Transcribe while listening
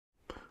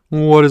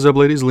What is up,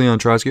 ladies? Leon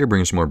Trotsky here,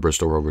 bringing some more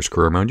Bristol Rovers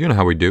career mode. You know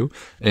how we do.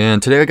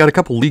 And today I got a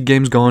couple league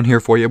games going here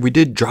for you. We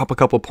did drop a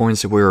couple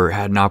points that we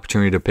had an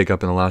opportunity to pick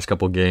up in the last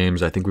couple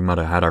games. I think we might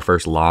have had our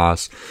first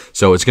loss.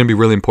 So it's going to be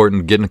really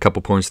important getting a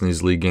couple points in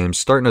these league games.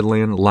 Starting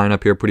to line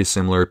up here pretty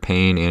similar.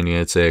 Payne,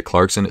 Anietze,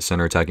 Clarkson at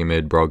center attacking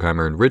mid,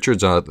 Brogheimer, and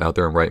Richards out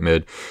there in right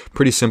mid.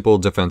 Pretty simple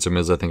defensive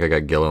mids. I think I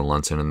got Gill and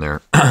Lunson in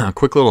there.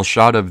 Quick little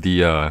shot of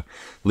the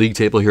league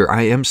table here.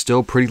 I am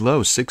still pretty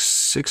low.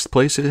 Sixth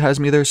place it has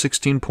me there,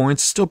 16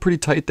 points. Still pretty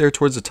tight there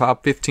towards the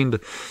top 15 to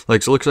so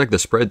it looks like the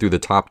spread through the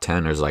top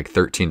 10 is like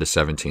 13 to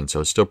 17, so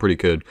it's still pretty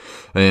good.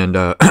 And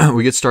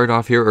we get started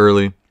off here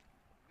early.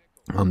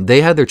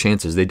 They had their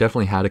chances. They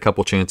definitely had a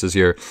couple chances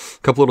here, a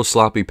couple little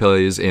sloppy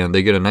plays, and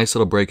they get a nice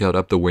little breakout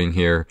up the wing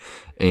here.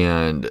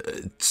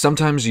 And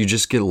sometimes you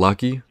just get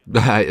lucky.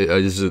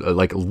 I just,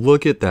 like,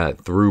 look at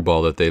that through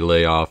ball that they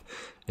lay off.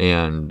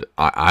 And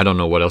I don't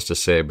know what else to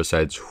say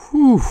besides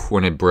whew,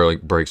 when it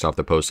breaks off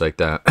the post like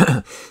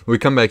that. We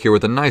come back here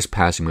with a nice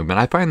passing movement.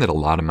 I find that a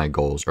lot of my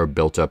goals are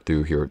built up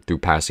through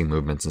passing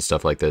movements and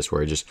stuff like this,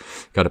 where I just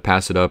got to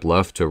pass it up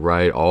left to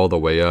right all the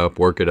way up,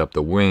 work it up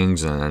the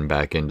wings, and then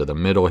back into the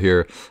middle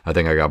here. I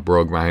think I got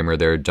Brogheimer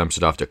there, dumps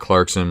it off to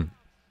Clarkson.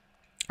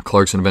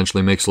 Clarkson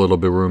eventually makes a little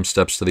bit of room,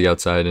 steps to the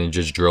outside, and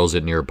just drills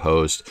it near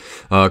post.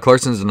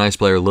 Clarkson's a nice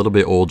player, a little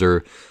bit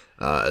older.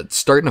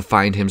 Starting to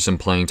find him some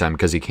playing time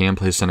because he can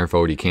play center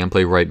forward, he can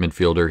play right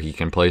midfielder, he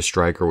can play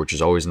striker, which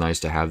is always nice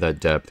to have that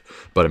depth.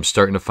 But I'm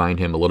starting to find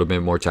him a little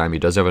bit more time. He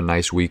does have a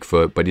nice weak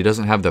foot, but he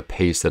doesn't have the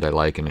pace that I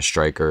like in a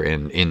striker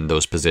and in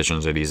those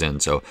positions that he's in.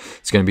 So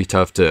it's going to be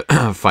tough to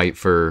fight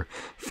for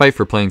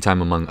playing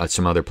time among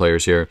some other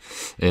players here.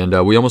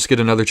 And we almost get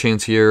another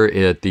chance here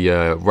at the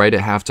right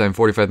at halftime,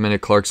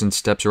 45-minute. Clarkson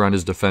steps around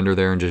his defender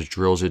there and just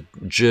drills it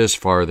just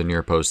far the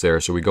near post there.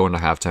 So we go into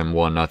halftime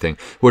 1-0.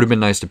 Would have been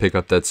nice to pick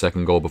up that second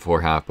goal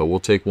before half, but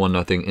we'll take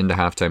 1-0 into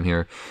halftime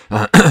here.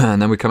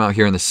 And then we come out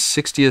here in the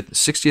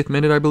 60th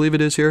minute, I believe it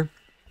is here.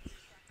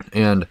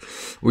 And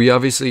we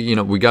obviously,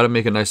 we got to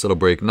make a nice little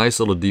break, nice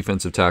little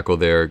defensive tackle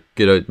there,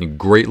 get a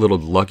great little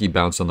lucky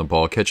bounce on the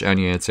ball, catch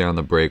Anietze on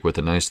the break with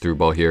a nice through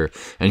ball here,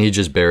 and he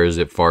just buries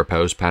it far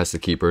post past the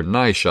keeper.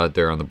 Nice shot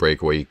there on the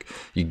breakaway.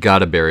 You got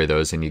to bury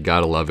those, and you got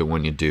to love it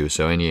when you do.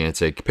 So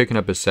Anietze picking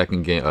up his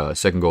second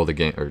goal of the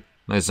game, or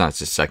it's not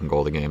his second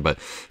goal of the game, but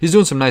he's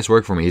doing some nice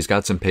work for me. He's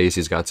got some pace.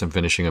 He's got some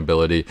finishing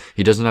ability.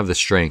 He doesn't have the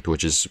strength,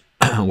 which is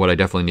what I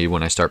definitely need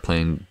when I start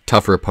playing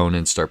tougher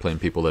opponents, start playing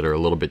people that are a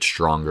little bit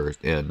stronger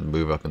and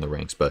move up in the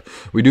ranks. But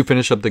we do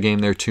finish up the game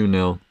there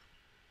 2-0.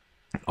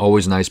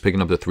 Always nice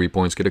picking up the 3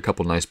 points, get a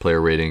couple nice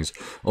player ratings,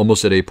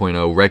 almost at 8.0.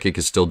 Rekic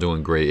is still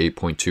doing great,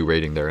 8.2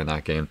 rating there in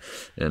that game.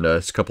 And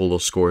it's a couple little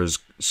scores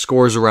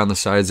around the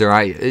sides there.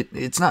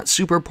 It's not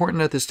super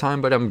important at this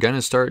time, but I'm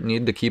gonna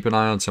need to keep an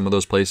eye on some of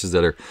those places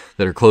that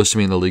are close to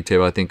me in the league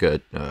table. I think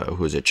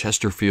who is it,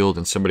 Chesterfield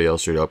and somebody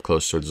else are up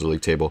close towards the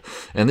league table.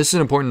 And this is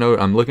an important note.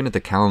 I'm looking at the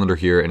calendar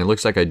here, and it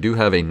looks like I do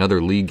have another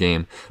league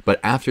game, but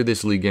after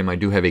this league game I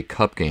do have a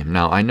cup game.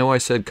 Now I know I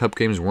said cup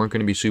games weren't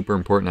going to be super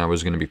important. I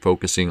was going to be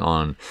focusing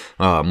on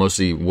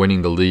mostly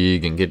winning the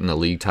league and getting a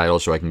league title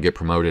so I can get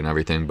promoted and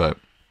everything, but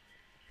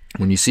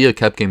when you see a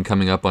cup game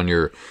coming up on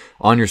your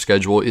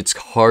schedule, it's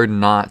hard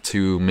not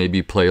to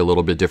maybe play a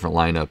little bit different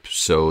lineup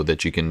so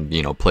that you can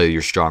play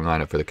your strong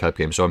lineup for the cup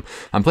game. So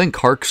I'm playing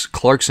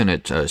Clarkson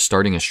at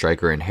starting as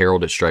striker and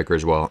Harold at striker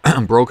as well.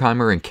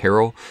 Brogheimer and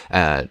Carroll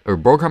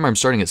Brogheimer I'm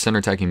starting at center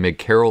attacking mid.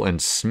 Carroll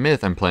and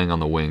Smith I'm playing on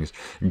the wings.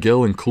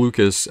 Gill and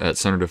Klukas at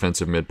center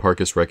defensive mid.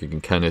 Parkus, Rekic,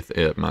 and Kenneth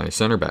at my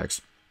center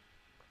backs.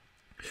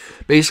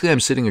 Basically, I'm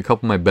sitting a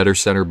couple of my better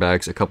center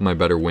backs, a couple of my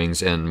better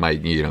wings, and my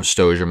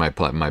Stozier,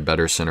 my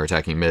better center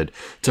attacking mid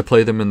to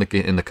play them in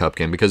the cup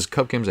game, because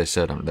cup games, I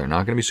said, they're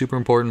not going to be super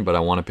important, but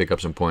I want to pick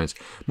up some points.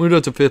 Moved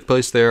up to 5th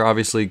place there.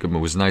 Obviously, it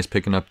was nice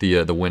picking up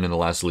the win in the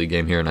last league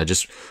game here, and I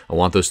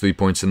want those 3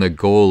 points. And the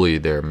goalie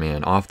there,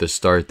 man, off the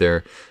start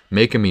there,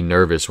 making me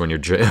nervous when you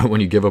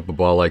give up a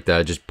ball like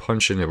that, just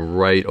punching it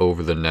right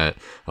over the net.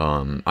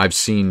 I've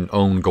seen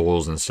own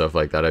goals and stuff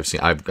like that.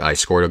 I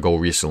scored a goal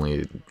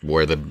recently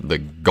where the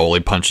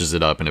goalie punches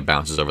it up and it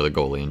bounces over the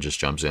goalie and just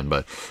jumps in.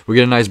 But we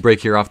get a nice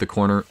break here off the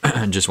corner.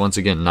 Just once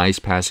again, nice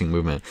passing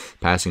movement.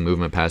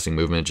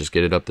 Just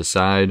get it up the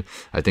side.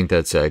 I think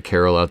that's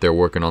Carroll out there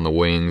working on the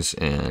wings,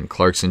 and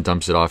Clarkson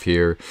dumps it off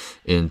here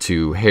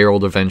into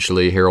Harold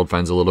eventually. Harold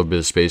finds a little bit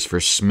of space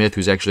for Smith,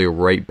 who's actually a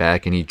right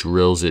back, and he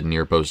drills it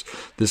near post.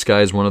 This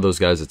guy is one of those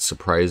guys that's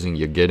surprising.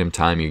 You get him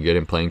time, you get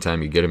him playing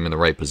time, you get him in the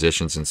right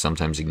positions, and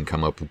sometimes he can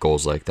come up with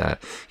goals like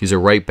that. He's a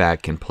right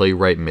back, can play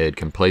right mid,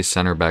 can play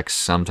center back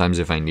sometimes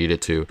if I need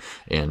it to,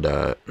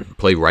 and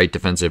play right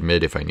defensive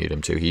mid if I need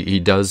him to. He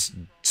does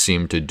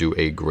seem to do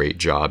a great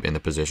job in the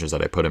positions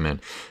that I put him in.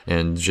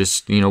 And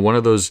just, one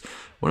of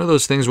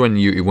those things when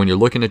you're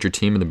looking at your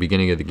team in the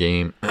beginning of the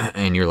game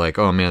and you're like,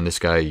 oh man, this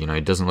guy,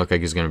 he doesn't look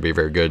like he's going to be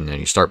very good, and then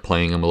you start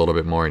playing him a little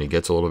bit more and he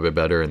gets a little bit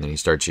better, and then he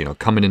starts,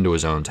 coming into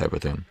his own type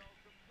of thing.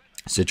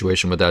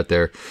 situation with that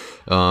there.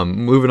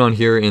 Moving on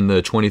here in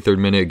the 23rd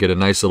minute, get a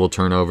nice little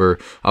turnover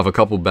off a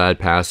couple bad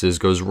passes,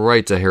 goes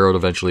right to Harold,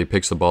 eventually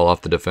picks the ball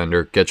off the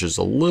defender, catches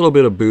a little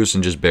bit of boost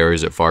and just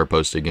buries it far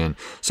post again.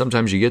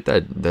 Sometimes you get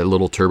that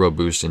little turbo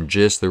boost in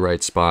just the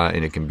right spot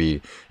and it can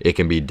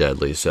be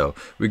deadly. So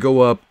we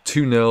go up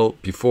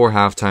 2-0 before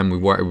halftime.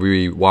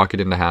 We walk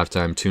it into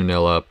halftime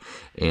 2-0 up.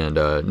 And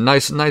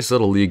nice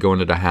little lead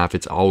going into half.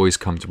 It's always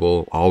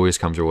comfortable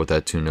with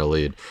that 2-0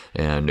 lead.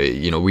 And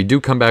you know, we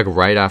do come back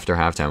right after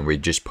halftime. We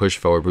just push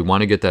forward. We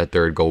want to get that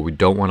third goal. We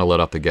don't want to let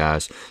off the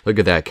gas. Look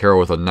at that,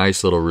 Carroll with a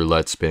nice little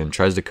roulette spin,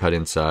 tries to cut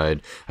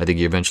inside. I think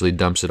he eventually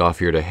dumps it off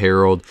here to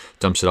Harold,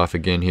 dumps it off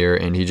again here,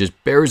 and he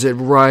just bears it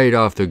right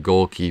off the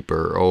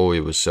goalkeeper. Oh,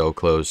 it was so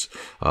close.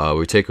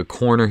 We take a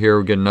corner here.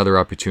 We get another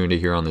opportunity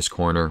here on this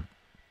corner.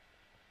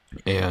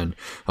 And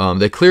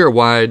they clear it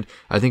wide.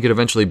 I think it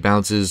eventually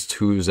bounces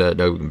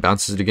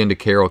bounces it again to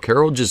Carroll.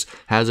 Carroll just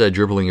has that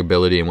dribbling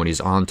ability, and when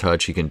he's on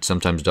touch, he can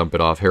sometimes dump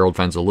it off. Harold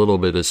finds a little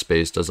bit of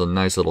space, does a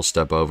nice little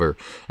step over,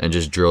 and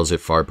just drills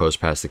it far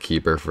post past the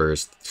keeper for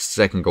his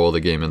second goal of the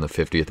game in the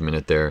 50th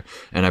minute there.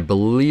 And I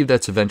believe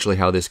that's eventually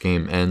how this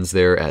game ends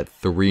there at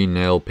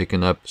 3-0,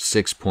 picking up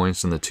 6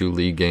 points in the 2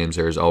 league games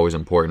there is always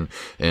important.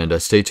 And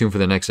stay tuned for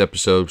the next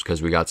episodes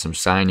because we got some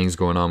signings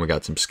going on, we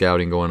got some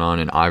scouting going on,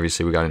 and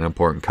obviously we got an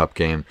important cup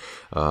game.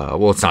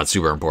 Well, it's not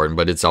super important,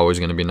 but it's always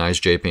going to be nice.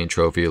 J-Paint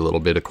trophy, a little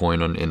bit of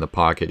coin in the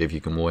pocket if you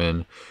can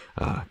win.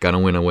 Gotta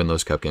win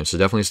those cup games. So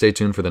definitely stay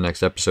tuned for the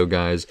next episode,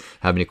 guys.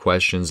 Have any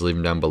questions, leave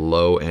them down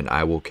below, and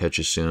I will catch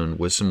you soon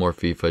with some more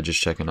FIFA,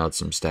 just checking out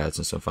some stats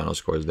and some final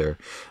scores there.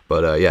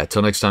 But yeah,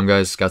 till next time,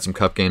 guys. Got some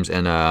cup games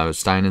and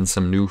signing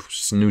some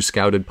new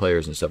scouted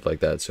players and stuff like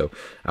that. So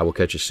I will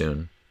catch you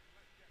soon.